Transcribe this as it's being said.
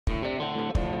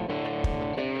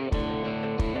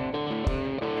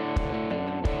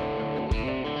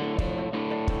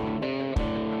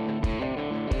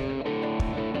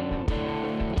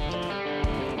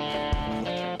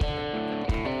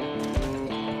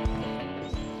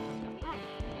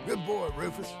Good boy,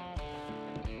 Rufus.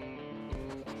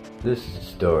 This is a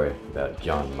story about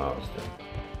John Marston.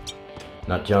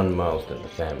 Not John Marston, the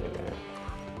family man.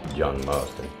 John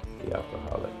Marston, the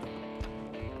alcoholic.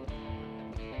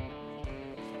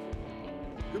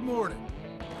 Good morning.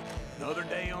 Another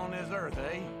day on this earth,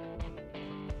 eh?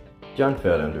 John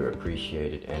felt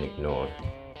underappreciated and ignored.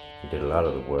 He did a lot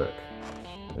of the work.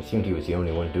 It seemed he was the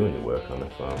only one doing the work on the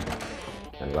farm.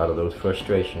 And a lot of those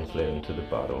frustrations led him to the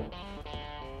bottle.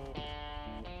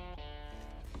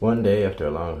 One day, after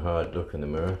a long, hard look in the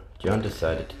mirror, John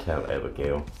decided to tell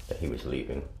Abigail that he was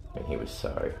leaving, and he was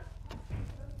sorry.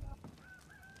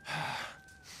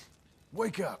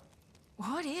 Wake up.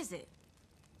 What is it?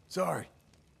 Sorry.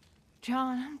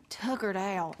 John, I'm tuckered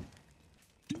out.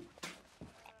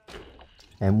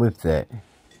 And with that,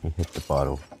 he hit the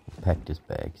bottle, packed his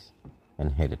bags,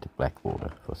 and headed to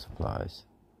Blackwater for supplies.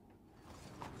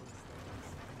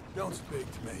 Don't speak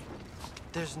to me.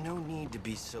 There's no need to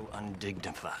be so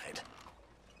undignified.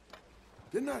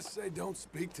 Didn't I say don't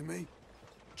speak to me?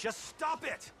 Just stop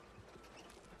it!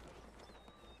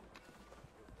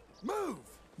 Move,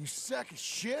 you sack of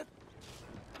shit!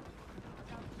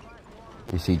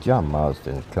 You see, John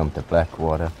Marsden had come to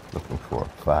Blackwater looking for a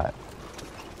fight.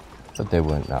 But there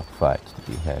weren't enough fights to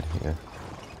be had here.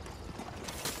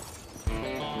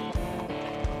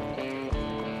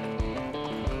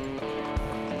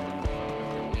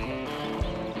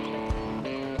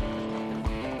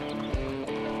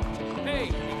 Hey,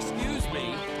 excuse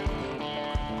me.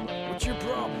 What's your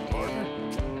problem, partner?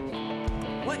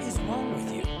 What is wrong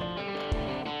with you?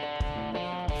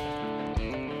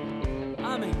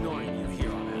 I'm ignoring you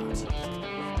here on out.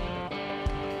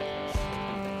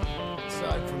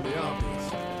 Aside from the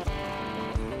obvious.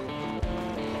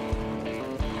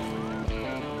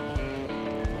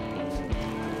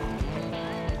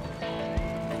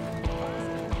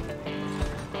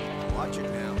 Watch it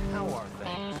now. How are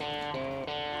things?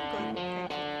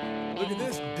 Look at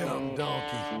this dumb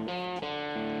donkey.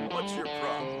 What's your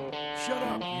problem? Shut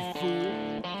up, you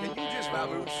fool. Can you just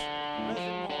vamoose?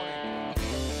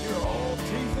 You're all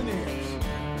teeth and ears.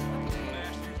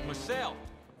 Myself.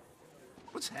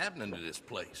 What's happening to this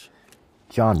place?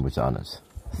 John was on his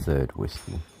third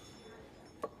whiskey.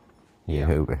 He had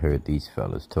overheard these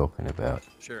fellas talking about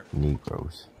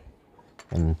Negroes,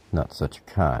 in not such a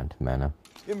kind manner.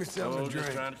 Give me something to Just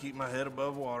drink. trying to keep my head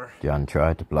above water. John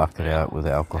tried to block it out with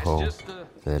alcohol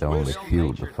that only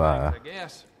fueled the fire I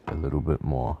guess. a little bit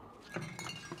more.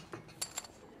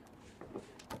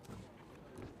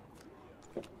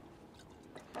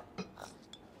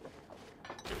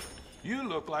 You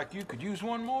look like you could use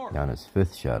one more. On his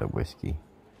fifth shot of whiskey,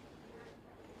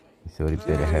 he thought he'd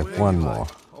better have one more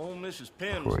Old Mrs.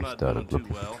 Penn before was he not started doing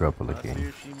looking too well. for trouble I again.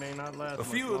 fear she may not last A much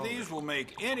few of longer. these will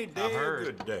make any day a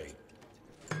good day.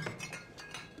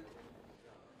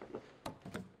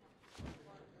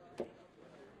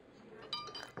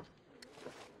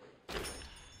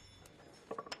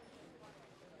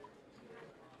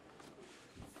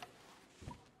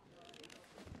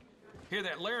 Hear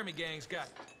that Laramie gang's got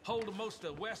hold of most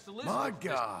of West Elizabeth. My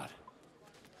God.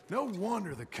 No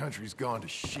wonder the country's gone to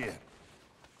shit.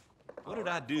 What did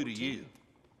I do to you?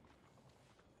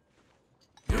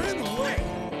 You're in the way.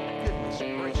 Goodness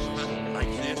gracious, like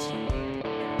this.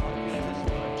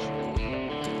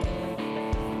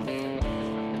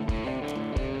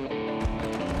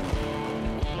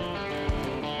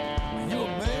 Are you a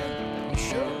man? You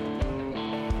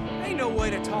sure? Ain't no way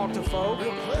to talk to folk.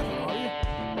 Real clever, are you?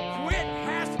 Quit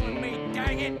hassling me,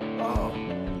 dang it! Oh,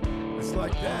 it's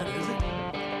like that, is it?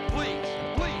 Please,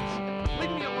 please,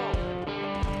 leave me alone.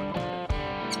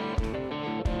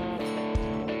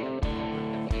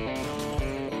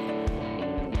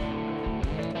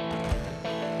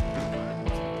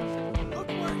 Look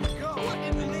where you go. What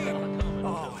in the name?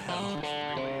 Oh, hell.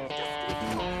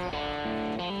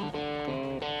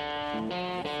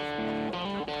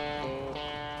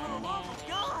 For the love of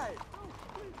God!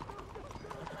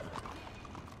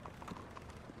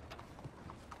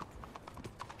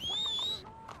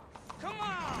 Come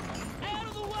on, out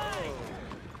of the way!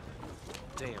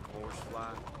 Damn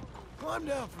horsefly. Climb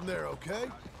down from there, okay?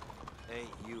 Ain't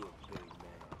you a big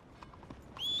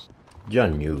man?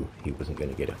 John knew he wasn't going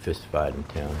to get a fist fight in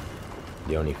town.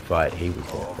 The only fight he was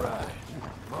going to fight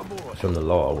My boy. was from the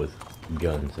law with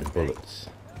guns and bullets,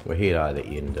 where he'd either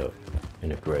end up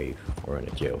in a grave or in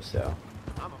a jail cell.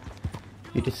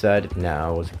 He decided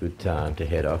now was a good time to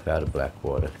head off out of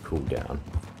Blackwater to cool down.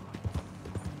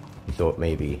 He thought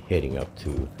maybe heading up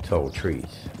to tall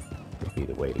trees would be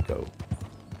the way to go.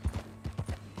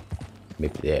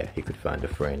 Maybe there he could find a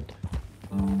friend.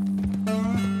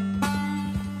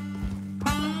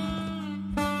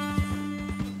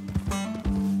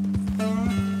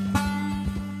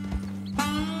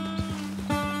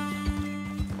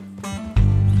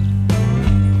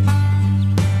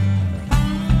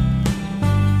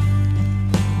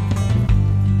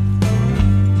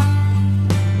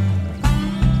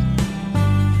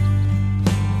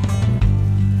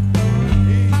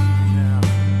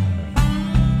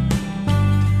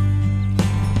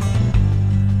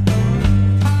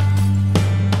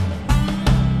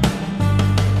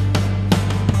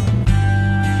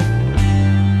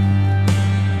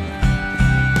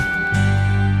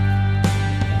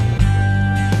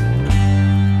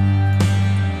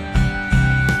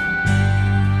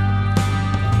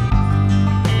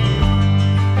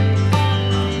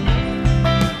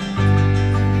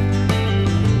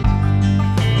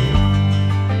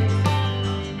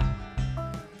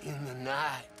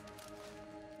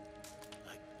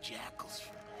 shackles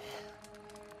from hell.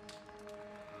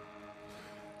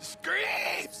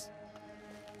 Screams!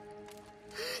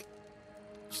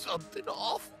 Something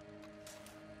awful.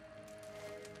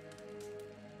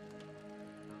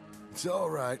 It's all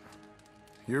right.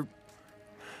 You're...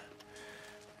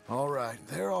 all right.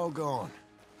 They're all gone.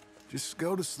 Just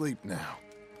go to sleep now.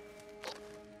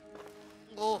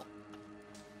 Oh.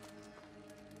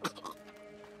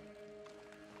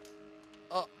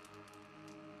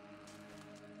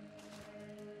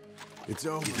 It's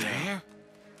over. You there?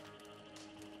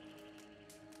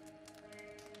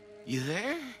 You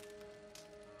there?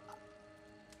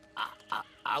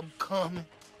 I'm coming.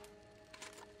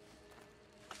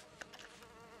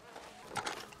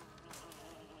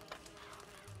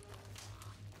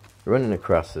 Running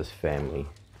across this family,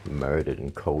 murdered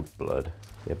in cold blood,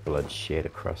 their blood shed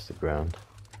across the ground.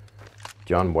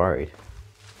 John worried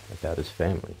about his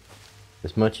family.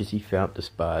 As much as he felt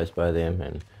despised by them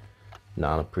and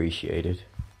non-appreciated,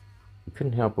 he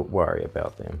couldn't help but worry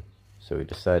about them, so he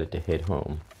decided to head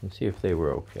home and see if they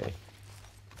were okay.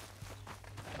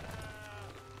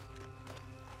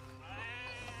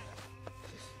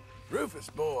 Rufus,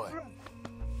 boy.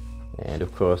 And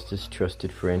of course, his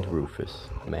trusted friend Rufus,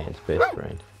 man's best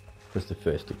friend, was the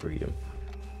first to greet him.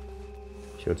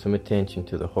 Showed some attention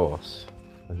to the horse,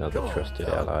 another Come on, trusted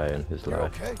Doc. ally in his You're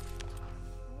life. okay?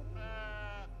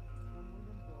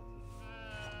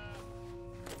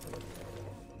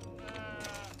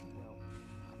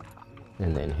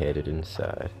 And then headed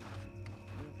inside.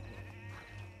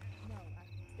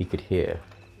 He could hear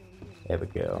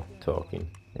Abigail talking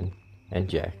and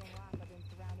Jack.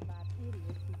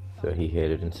 So he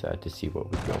headed inside to see what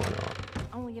was going on.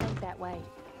 Only it ain't that way.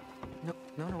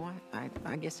 No,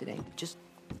 I guess it ain't. Just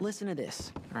listen to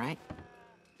this, all right?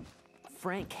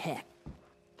 Frank Heck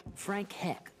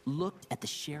looked at the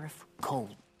sheriff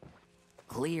cold.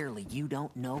 Clearly, you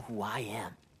don't know who I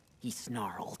am, he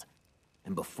snarled.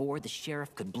 And before the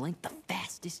sheriff could blink, the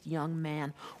fastest young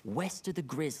man west of the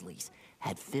Grizzlies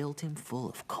had filled him full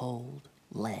of cold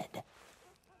lead.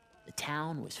 The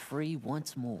town was free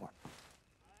once more.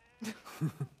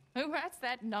 Who writes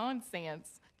that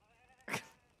nonsense?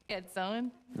 Ed,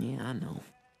 son? Yeah, I know.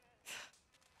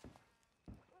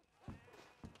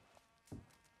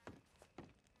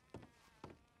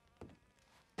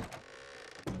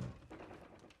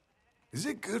 Is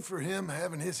it good for him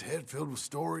having his head filled with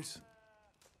stories?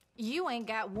 You ain't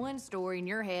got one story in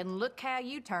your head, and look how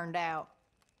you turned out.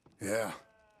 Yeah.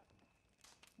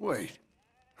 Wait.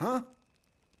 Huh?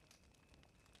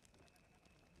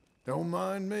 Don't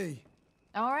mind me.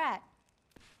 All right.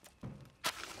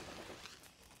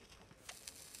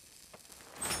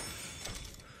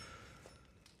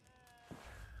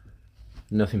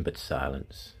 Nothing but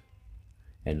silence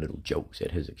and little jokes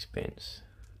at his expense.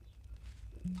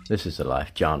 This is the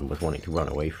life John was wanting to run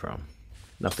away from,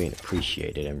 not being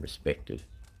appreciated and respected.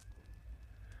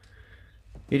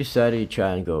 He decided he'd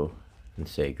try and go and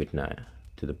say goodnight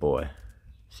to the boy,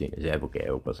 seeing as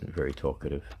Abigail wasn't very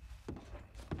talkative.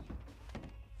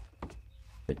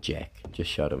 But Jack just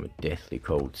shot him a deathly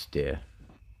cold stare,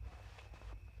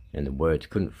 and the words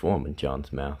couldn't form in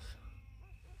John's mouth.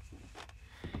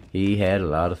 He had a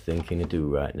lot of thinking to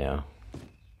do right now.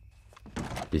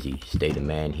 Does he stay the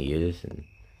man he is and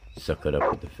suck it up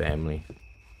with the family?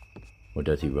 Or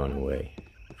does he run away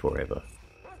forever?